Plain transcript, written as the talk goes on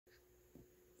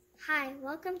Hi,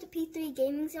 welcome to P3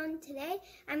 Gaming Zone. Today,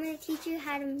 I'm going to teach you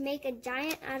how to make a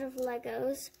giant out of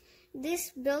Legos. This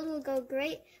build will go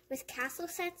great with castle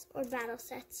sets or battle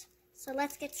sets. So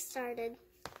let's get started.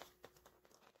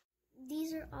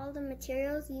 These are all the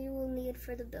materials you will need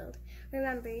for the build.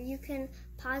 Remember, you can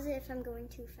pause it if I'm going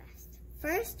too fast.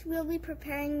 First, we'll be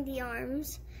preparing the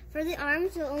arms. For the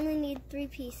arms, you'll only need 3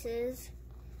 pieces.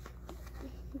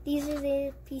 These are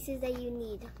the pieces that you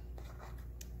need.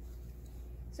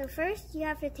 So first, you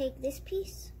have to take this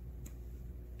piece,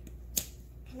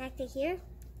 connect it here,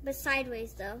 but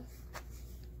sideways though.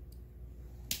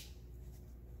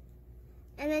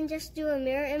 And then just do a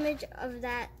mirror image of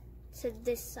that to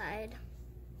this side.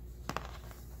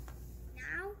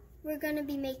 Now, we're going to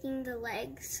be making the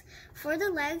legs. For the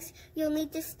legs, you'll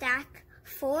need to stack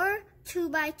 4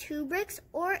 2x2 bricks,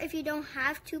 or if you don't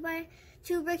have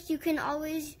 2x2 bricks, you can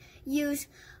always use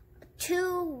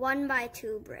 2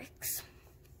 1x2 bricks.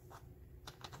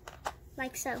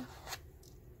 Like so.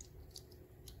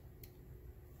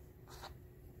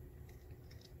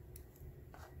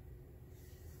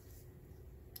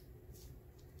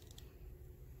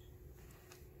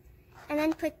 And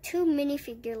then put 2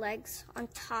 minifigure legs on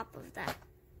top of that.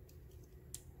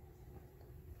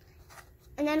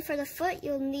 And then for the foot,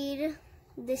 you'll need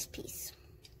this piece.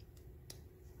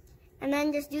 And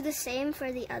then just do the same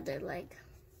for the other leg.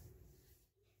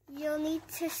 You'll need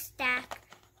to stack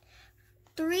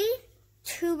 3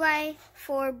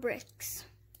 2x4 bricks.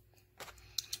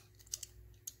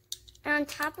 And on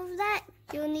top of that,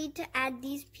 you'll need to add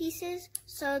these pieces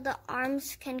so the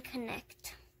arms can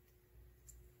connect.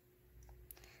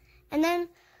 And then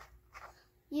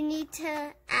you need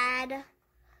to add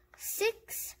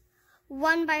 6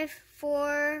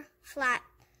 1x4 flat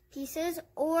pieces,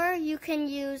 or you can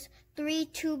use 3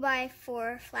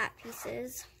 2x4 flat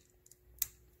pieces.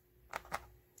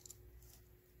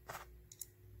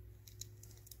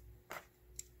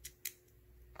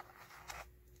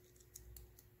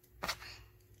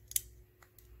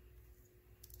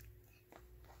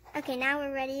 Okay, now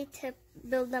we're ready to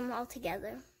build them all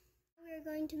together. We're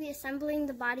going to be assembling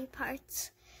the body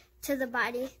parts to the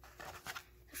body.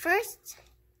 First,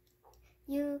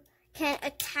 you can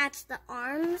attach the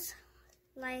arms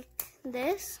like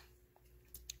this.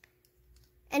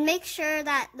 And make sure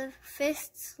that the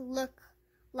fists look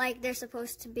like they're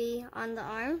supposed to be on the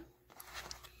arm.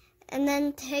 And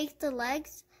then take the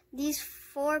legs. These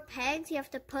 4 pegs you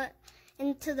have to put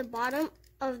into the bottom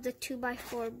of the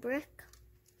 2x4 brick.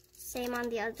 Same on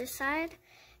the other side.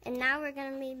 And now we're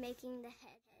going to be making the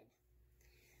head.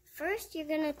 First, you're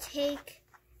going to take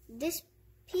this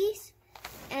piece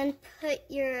and put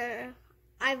your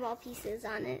eyeball pieces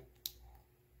on it.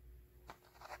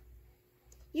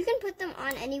 You can put them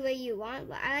on any way you want,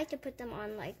 but I like to put them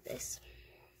on like this.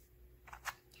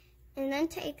 And then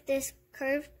take this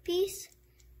curved piece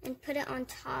and put it on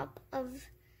top of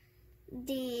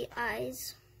the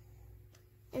eyes.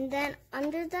 And then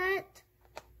under that,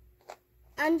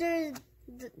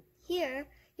 here,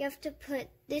 you have to put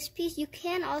this piece. You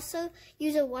can also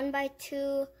use a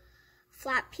 1x2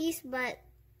 flat piece, but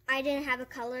I didn't have a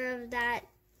color of that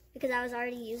because I was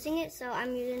already using it, so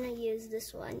I'm going to use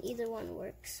this one. Either one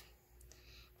works.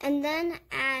 And then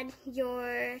add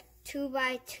your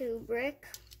 2x2 brick.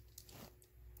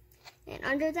 And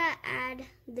under that, add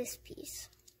this piece.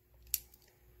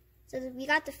 So we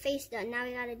got the face done. Now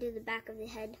we got to do the back of the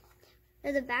head.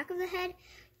 For the back of the head,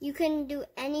 you can do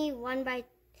any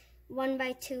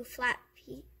 1x2 flat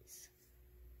piece.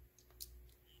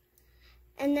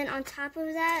 And then on top of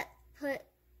that, put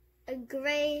a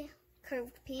gray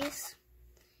curved piece.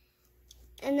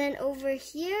 And then over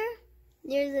here,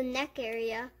 near the neck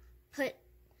area, put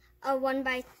a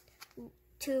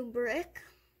 1x2 brick.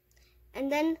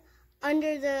 And then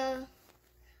under the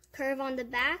curve on the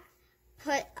back,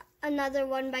 put another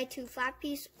 1x2 flat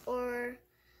piece, or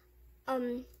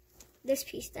this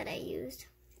piece that I used.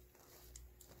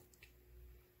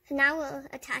 So now we'll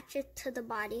attach it to the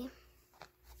body.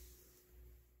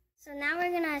 So now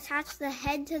we're going to attach the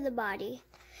head to the body.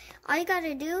 All you got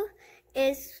to do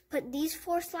is put these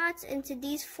 4 slots into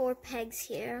these 4 pegs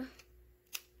here.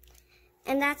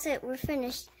 And that's it, we're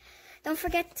finished. Don't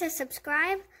forget to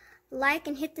subscribe, like,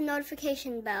 and hit the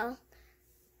notification bell.